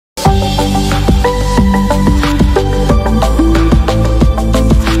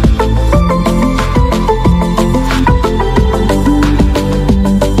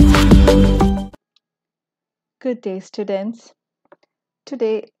Good day, students.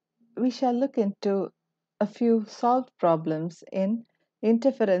 Today we shall look into a few solved problems in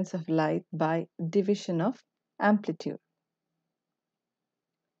interference of light by division of amplitude.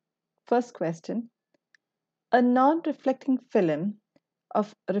 First question. A non-reflecting film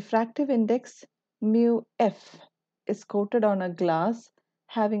of refractive index mu f is coated on a glass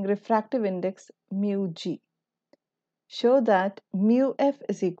having refractive index mu g. Show that mu f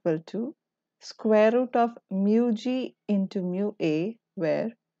is equal to square root of mu g into mu a, where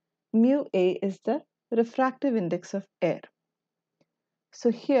mu a is the refractive index of air.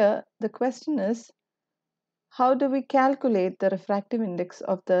 So here the question is, how do we calculate the refractive index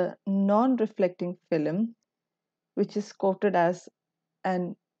of the non-reflecting film, which is coated as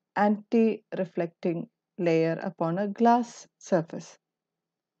an anti-reflecting layer upon a glass surface?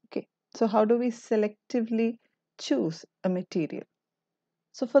 Okay, so how do we selectively choose a material?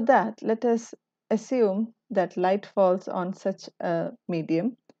 So for that, let us assume that light falls on such a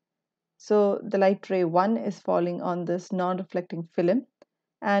medium. So the light ray 1 is falling on this non-reflecting film,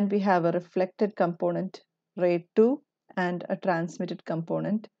 and we have a reflected component ray 2 and a transmitted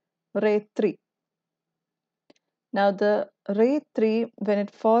component ray 3. Now the ray 3, when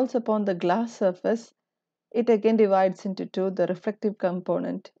it falls upon the glass surface, it again divides into two, the reflective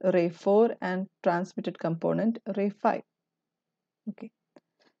component ray 4 and transmitted component ray 5. Okay.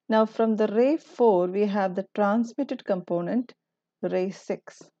 Now from the ray 4, we have the transmitted component ray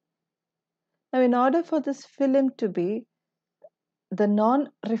 6. Now in order for this film to be the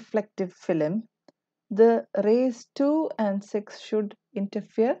non-reflective film, the rays 2 and 6 should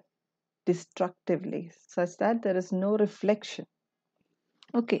interfere destructively such that there is no reflection.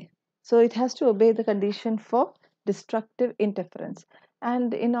 Okay, so it has to obey the condition for destructive interference.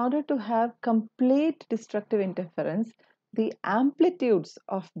 And in order to have complete destructive interference, the amplitudes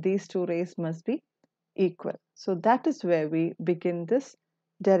of these two rays must be equal. So that is where we begin this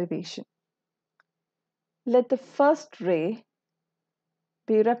derivation. Let the first ray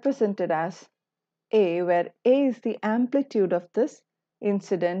be represented as A, where A is the amplitude of this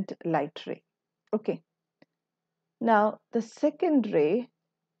incident light ray. Okay. Now, the second ray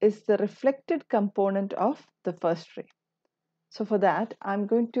is the reflected component of the first ray. So for that, I'm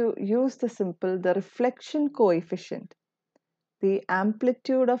going to use the reflection coefficient, the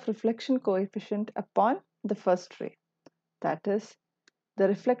amplitude of reflection coefficient upon the first ray. That is the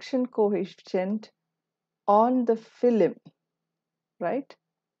reflection coefficient on the film, right,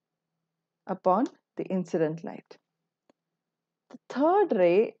 upon the incident light. The third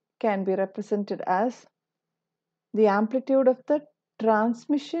ray can be represented as the amplitude of the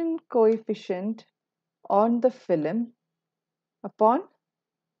transmission coefficient on the film upon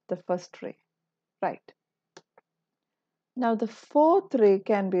the first ray, right? Now the fourth ray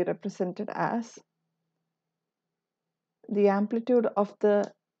can be represented as the amplitude of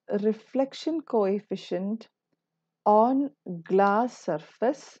the reflection coefficient on glass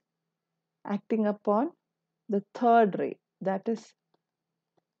surface acting upon the third ray, that is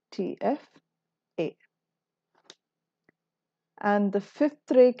TFA. And the fifth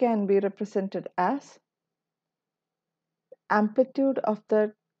ray can be represented as amplitude of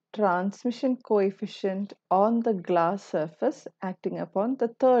the transmission coefficient on the glass surface acting upon the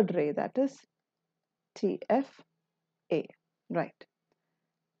third ray, that is TFA, right?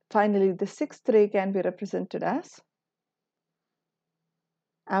 Finally, the sixth ray can be represented as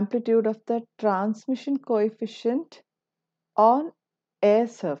amplitude of the transmission coefficient on air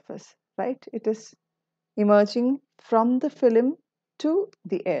surface, right? It is emerging from the film to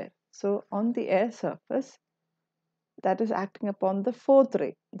the air. So on the air surface, that is acting upon the fourth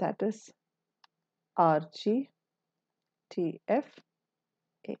ray, that is RGTFA.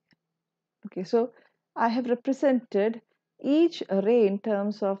 Okay, so I have represented each ray in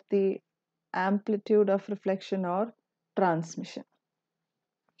terms of the amplitude of reflection or transmission.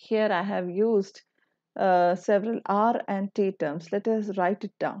 Here I have used several R and T terms. Let us write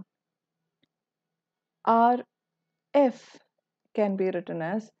it down. RF can be written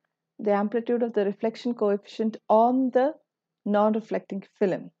as the amplitude of the reflection coefficient on the non-reflecting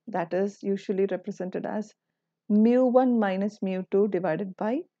film. That is usually represented as mu1 minus mu2 divided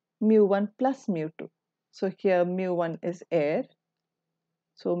by mu1 plus mu2. So here mu1 is air.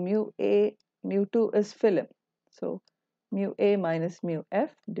 So mu2 is film. So mu A minus mu F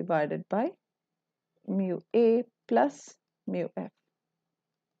divided by mu A plus mu F,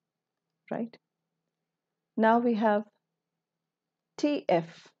 right? Now we have TF.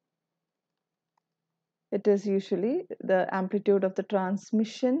 It is usually the amplitude of the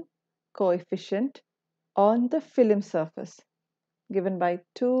transmission coefficient on the film surface, given by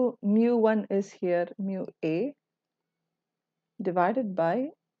 2 mu1 is here mu A divided by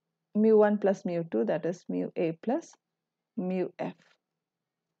mu1 plus mu2, that is mu A plus mu F.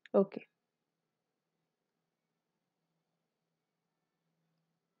 Okay.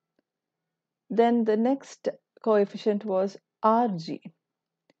 Then the next coefficient was Rg.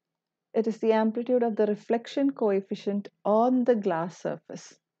 It is the amplitude of the reflection coefficient on the glass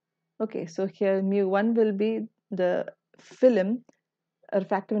surface. Okay, so here mu1 will be the film,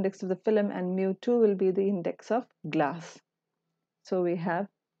 refractive index of the film, and mu2 will be the index of glass. So we have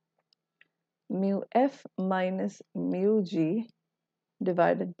mu F minus mu G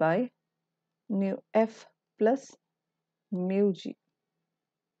divided by mu F plus mu G.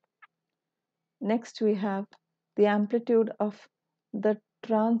 Next we have the amplitude of the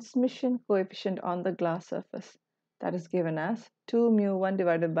transmission coefficient on the glass surface. That is given as 2 mu1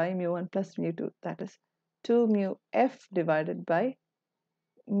 divided by mu1 plus mu2. That is 2 mu F divided by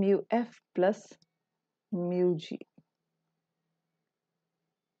mu F plus mu G.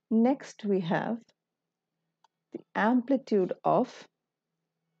 Next we have the amplitude of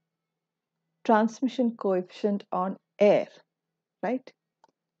transmission coefficient on air, right?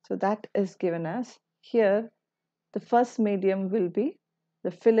 So that is given as, here the first medium will be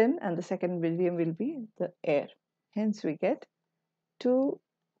the film and the second medium will be the air. Hence we get 2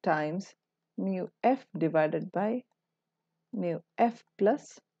 times mu F divided by mu F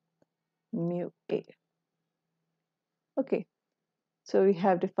plus mu A. Okay, so we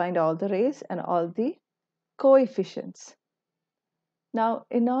have defined all the rays and all the coefficients. Now,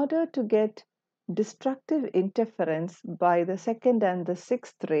 in order to get destructive interference by the second and the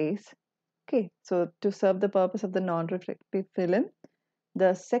sixth rays, okay, so to serve the purpose of the non-reflective film,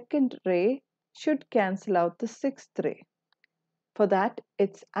 the second ray should cancel out the sixth ray. For that,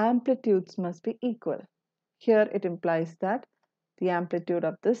 its amplitudes must be equal. Here it implies that the amplitude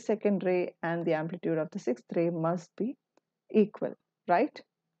of this second ray and the amplitude of the sixth ray must be equal, right?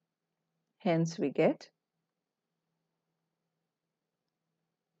 Hence we get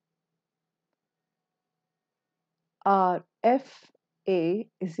RFA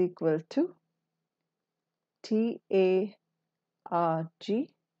is equal to TARG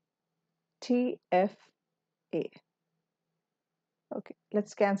TFA. Okay,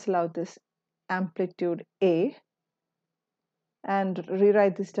 let's cancel out this amplitude A and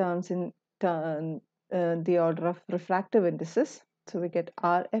rewrite these terms in the order of refractive indices. So we get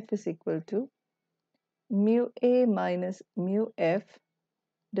RF is equal to mu A minus mu F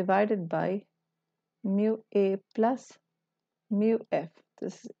divided by mu A plus mu F.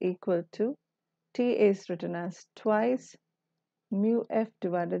 This is equal to TA is written as twice mu F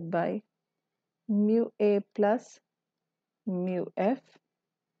divided by mu A plus mu F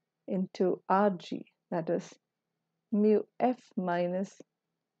into Rg, that is mu F minus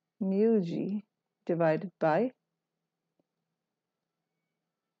mu G divided by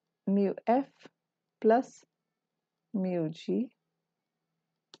mu F plus mu G,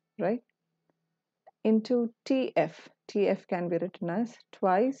 right, into TF. TF can be written as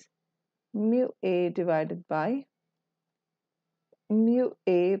twice mu A divided by mu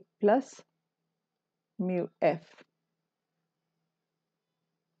A plus mu F.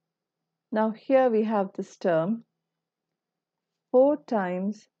 Now here we have this term 4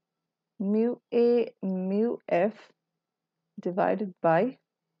 times mu A mu F divided by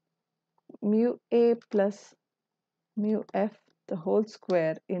mu A plus mu F the whole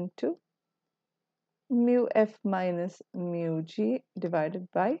square into mu F minus mu G divided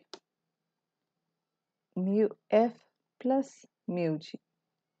by mu F plus mu G.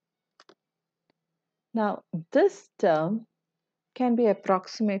 Now this term can be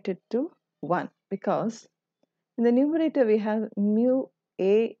approximated to 1 because in the numerator we have mu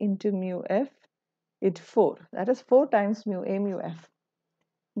A into mu F is 4. That is 4 times mu A mu F.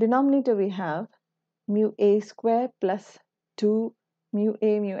 Denominator we have mu A square plus 2 mu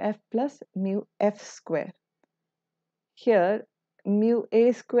A mu F plus mu F square. Here mu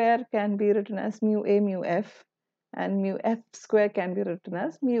A square can be written as mu A mu F and mu F square can be written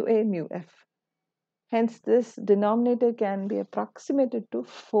as mu A mu F. Hence this denominator can be approximated to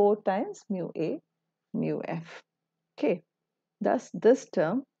 4 times mu A mu F. Okay, thus this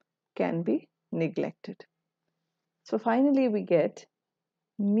term can be neglected. So finally we get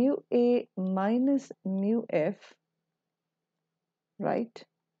mu A minus mu F, right,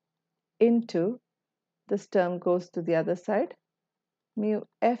 into this term goes to the other side, mu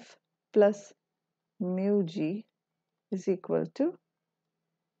F plus mu G is equal to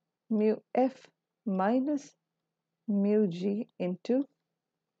mu F minus mu G into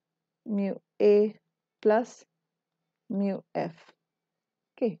mu A plus mu F.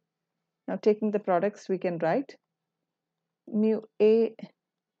 Okay, now taking the products we can write mu A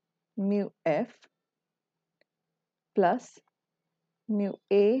mu F plus mu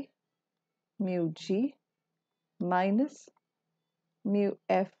A mu G minus mu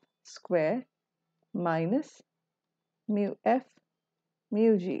F square minus mu F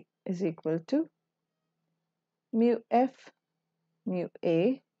mu G is equal to mu F mu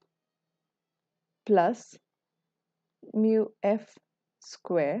A plus mu F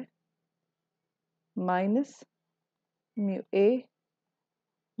square minus mu A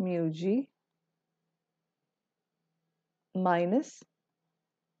mu G minus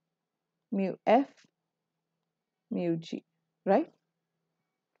mu F mu G, right?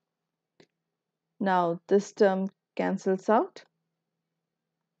 Now this term cancels out.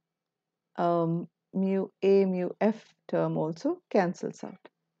 Mu A mu F term also cancels out.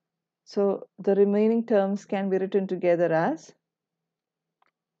 So the remaining terms can be written together as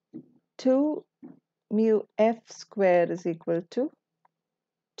 2 mu F square is equal to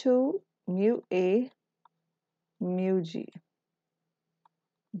 2 mu A mu G.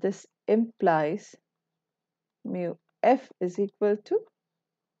 This implies mu F is equal to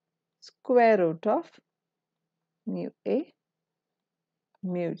square root of mu A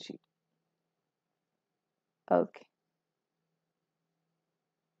mu G. Okay.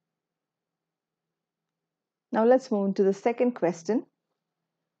 Now let's move to the second question.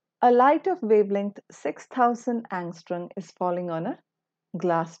 A light of wavelength 6000 angstrom is falling on a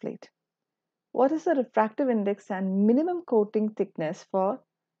glass plate. What is the refractive index and minimum coating thickness for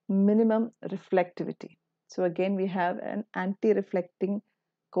minimum reflectivity? So again, we have an anti-reflecting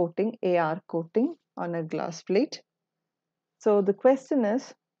coating, AR coating on a glass plate. So the question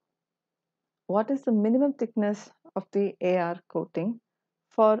is, what is the minimum thickness of the AR coating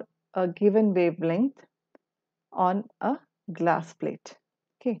for a given wavelength on a glass plate?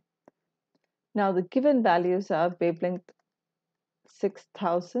 Okay. Now the given values are wavelength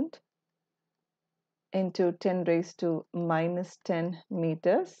 6000 into 10 raised to minus 10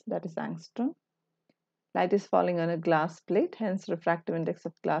 meters, that is angstrom. Light is falling on a glass plate, hence refractive index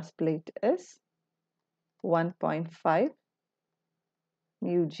of glass plate is 1.5.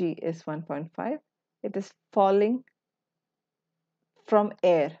 Mu G is 1.5. It is falling from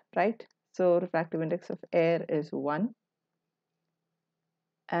air, right? So refractive index of air is 1.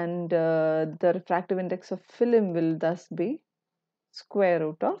 And the refractive index of film will thus be square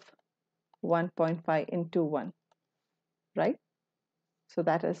root of 1.5 into 1, right? So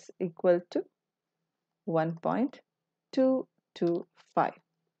that is equal to 1.225.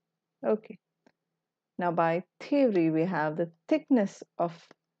 Okay. Now by theory, we have the thickness of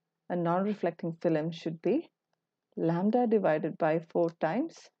a non-reflecting film should be lambda divided by 4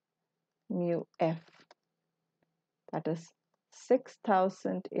 times mu F. That is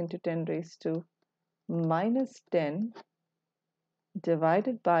 6000 into 10 raised to minus 10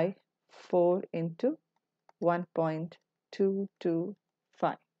 divided by 4 into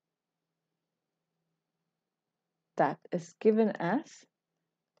 1.225. That is given as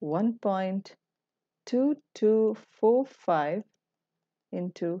 1.2245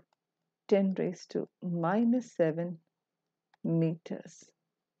 into 10 raised to minus 7 meters.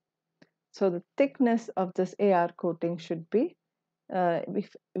 So the thickness of this AR coating should be,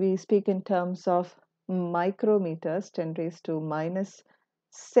 if we speak in terms of micrometers, 10 raised to minus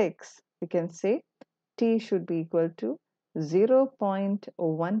 6, we can say T should be equal to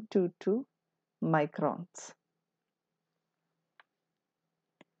 0.122 microns.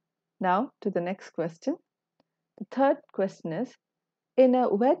 Now to the next question. The third question is, in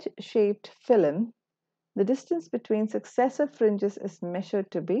a wedge-shaped film, the distance between successive fringes is measured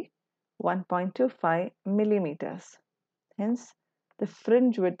to be 1.25 millimeters. Hence, the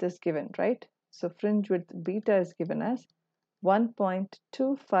fringe width is given, right? So fringe width beta is given as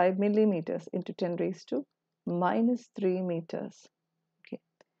 1.25 millimeters into 10 raised to minus 3 meters. Okay.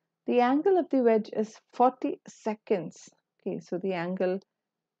 The angle of the wedge is 40 seconds. Okay, so the angle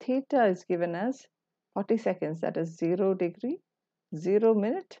theta is given as 40 seconds, that is 0 degree, 0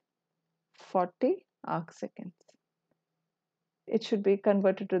 minute, 40 arc seconds. It should be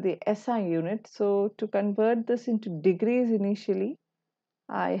converted to the SI unit. So to convert this into degrees initially,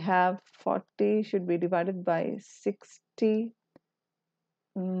 I have 40 should be divided by 60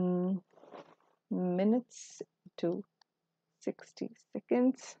 minutes to 60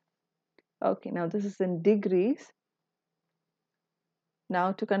 seconds. Okay, now this is in degrees.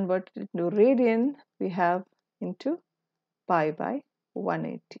 Now to convert it into radian, we have into pi by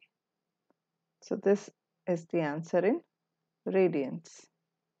 180. So this is the answer in radians.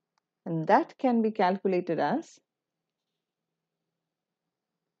 And that can be calculated as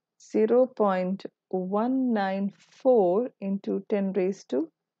 0 194 into 10 raised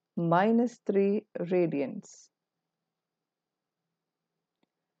to minus 3 radians.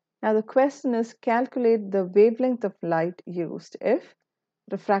 Now the question is, calculate the wavelength of light used if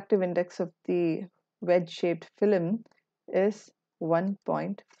refractive index of the wedge-shaped film is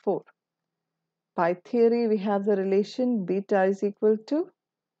 1.4. By theory, we have the relation beta is equal to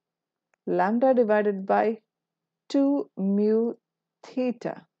lambda divided by 2 mu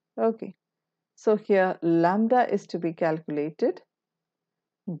theta. Okay, so here lambda is to be calculated,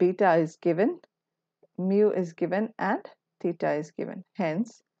 beta is given, mu is given, and theta is given.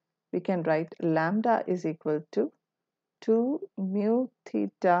 Hence, we can write lambda is equal to 2 mu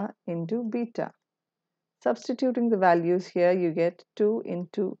theta into beta. Substituting the values here, you get 2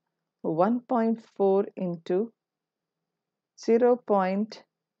 into 1.4 into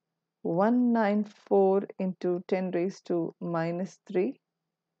 0.194 into 10 raised to minus 3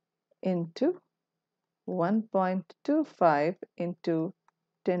 into 1.25 into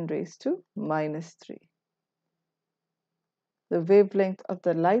 10 raised to minus 3. The wavelength of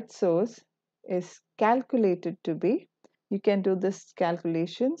the light source is calculated to be, you can do this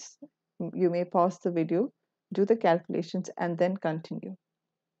calculations, you may pause the video, do the calculations and then continue.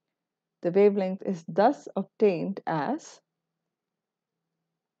 The wavelength is thus obtained as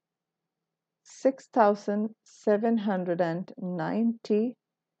 6790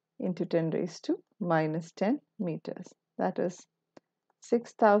 into 10 raised to minus 10 meters. That is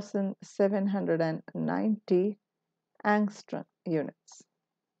 6790 angstrom units.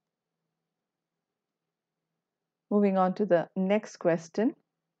 Moving on to the next question.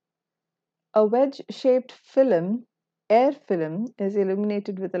 A wedge-shaped film, air film, is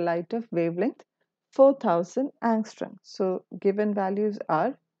illuminated with a light of wavelength 4000 angstrom. So given values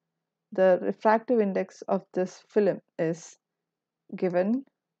are, the refractive index of this film is given,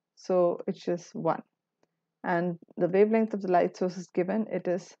 so it's just 1. And the wavelength of the light source is given, it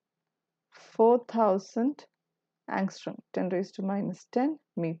is 4000 angstrom, 10 raised to minus 10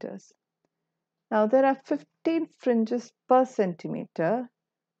 meters. Now there are 15 fringes per centimeter.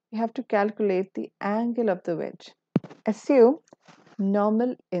 You have to calculate the angle of the wedge. Assume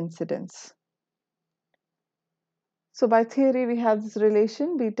normal incidence. So by theory, we have this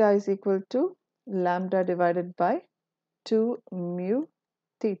relation beta is equal to lambda divided by 2 mu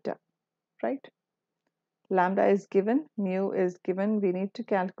theta, right? Lambda is given, mu is given, we need to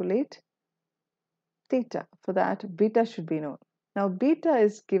calculate theta. For that, beta should be known. Now beta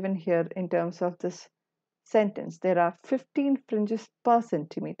is given here in terms of this sentence. There are 15 fringes per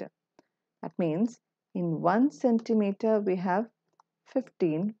centimeter. That means in 1 centimeter we have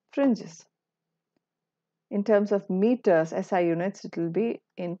 15 fringes. In terms of meters, SI units, it will be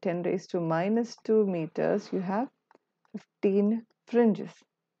in 10 raised to minus 2 meters, you have 15 fringes.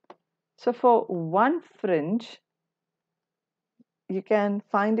 So for one fringe, you can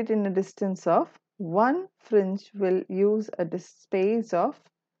find it in a distance of, one fringe will use a space of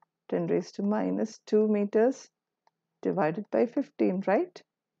 10 raised to minus 2 meters divided by 15, right?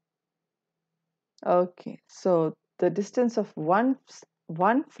 Okay, so the distance of one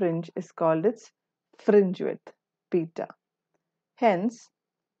fringe is called its fringe width, beta. Hence,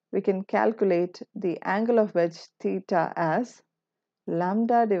 we can calculate the angle of wedge theta as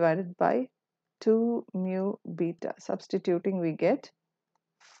lambda divided by 2 mu beta. Substituting, we get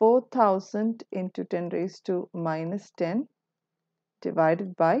 4000 into 10 raised to minus 10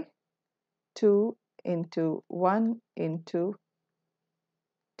 divided by 2 into 1 into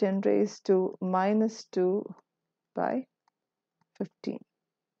 10 raised to minus 2 by 15.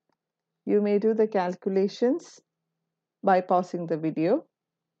 You may do the calculations by pausing the video.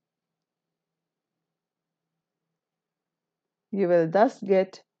 You will thus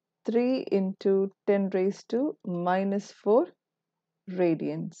get 3 into 10 raised to minus 4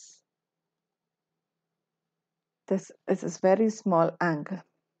 radians. This is very small angle.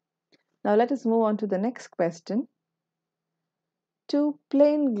 Now let us move on to the next question. Two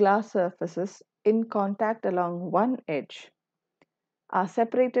plane glass surfaces in contact along one edge are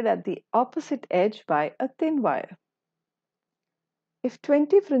separated at the opposite edge by a thin wire. If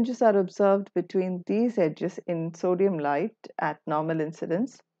 20 fringes are observed between these edges in sodium light at normal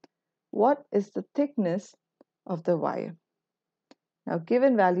incidence, what is the thickness of the wire? Now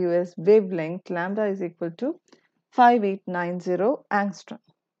given value is wavelength lambda is equal to 5890 angstrom.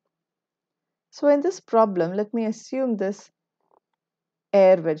 So in this problem, let me assume this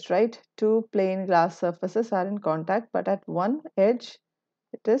air wedge, right? Two plain glass surfaces are in contact, but at one edge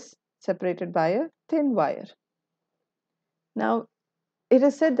it is separated by a thin wire. Now it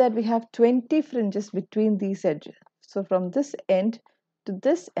is said that we have 20 fringes between these edges. So from this end to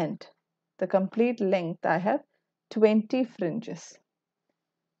this end, the complete length, I have 20 fringes.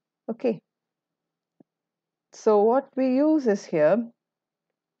 Okay, so what we use is here,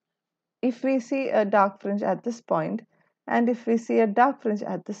 if we see a dark fringe at this point and if we see a dark fringe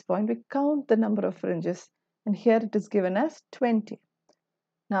at this point, we count the number of fringes, and here it is given as 20.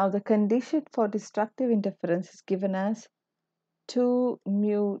 Now the condition for destructive interference is given as 2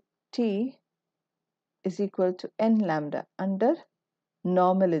 mu t is equal to n lambda under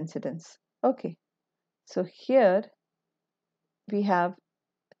normal incidence. Okay, so here we have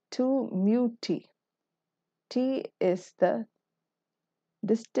 2 mu t. T is the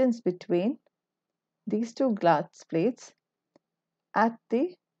distance between these two glass plates at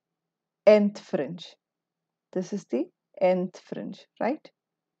the nth fringe. This is the nth fringe, right?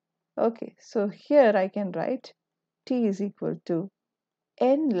 Okay, so here I can write T is equal to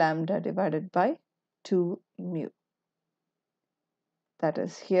n lambda divided by 2 mu. That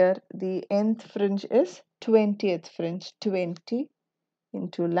is, here the nth fringe is 20th fringe. 20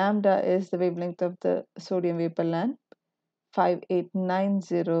 into lambda is the wavelength of the sodium vapor lamp,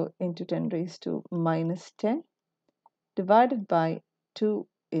 5890 into 10 raised to minus 10 divided by 2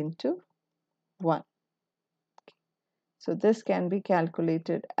 into 1. So this can be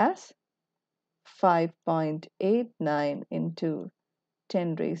calculated as 5.89 into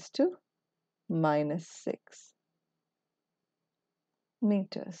 10 raised to minus 6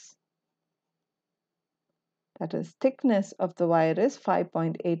 meters. That is, thickness of the wire is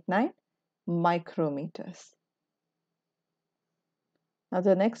 5.89 micrometers. Now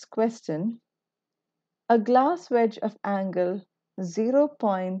the next question, a glass wedge of angle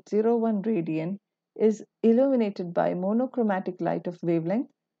 0.01 radian is illuminated by monochromatic light of wavelength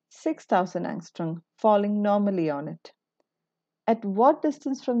 6000 angstrom falling normally on it. At what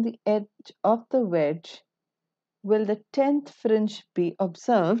distance from the edge of the wedge will the 10th fringe be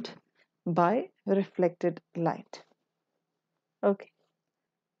observed by reflected light? Okay.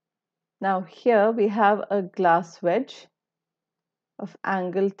 Now here we have a glass wedge of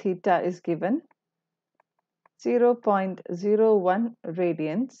angle theta is given 0.01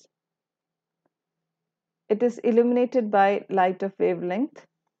 radians. It is illuminated by light of wavelength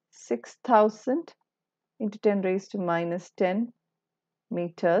 6000 into 10 raised to minus 10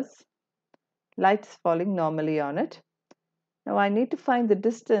 meters. Light is falling normally on it. Now I need to find the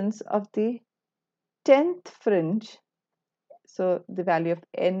distance of the 10th fringe. So the value of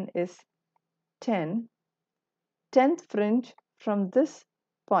n is 10. 10th fringe from this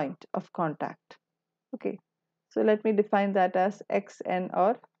point of contact. Okay, so let me define that as xn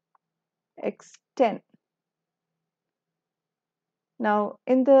or x10. Now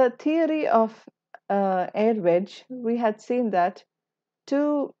in the theory of air wedge, we had seen that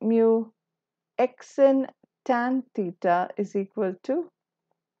 2 mu xn tan theta is equal to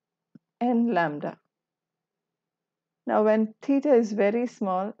n lambda. Now when theta is very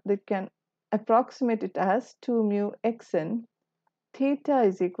small, they can approximate it as 2 mu xn theta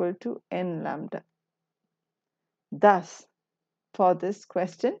is equal to n lambda. Thus, for this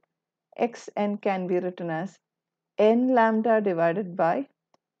question, xn can be written as n lambda divided by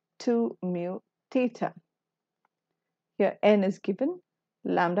 2 mu theta. Here n is given,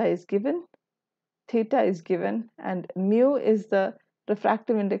 lambda is given, theta is given, and mu is the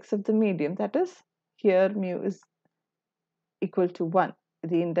refractive index of the medium. That is, here mu is equal to 1,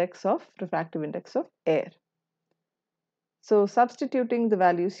 the refractive index of air. So substituting the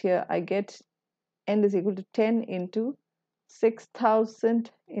values here, I get n is equal to 10 into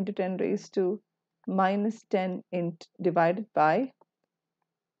 6000 into 10 raised to minus 10 divided by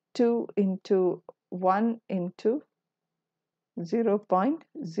 2 into 1 into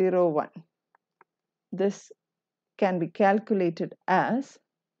 0.01. This can be calculated as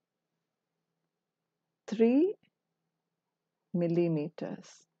 3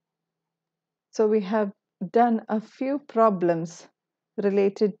 millimeters. So we have done a few problems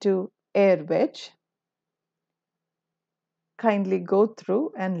related to air wedge. Kindly go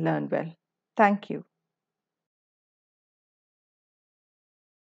through and learn well. Thank you.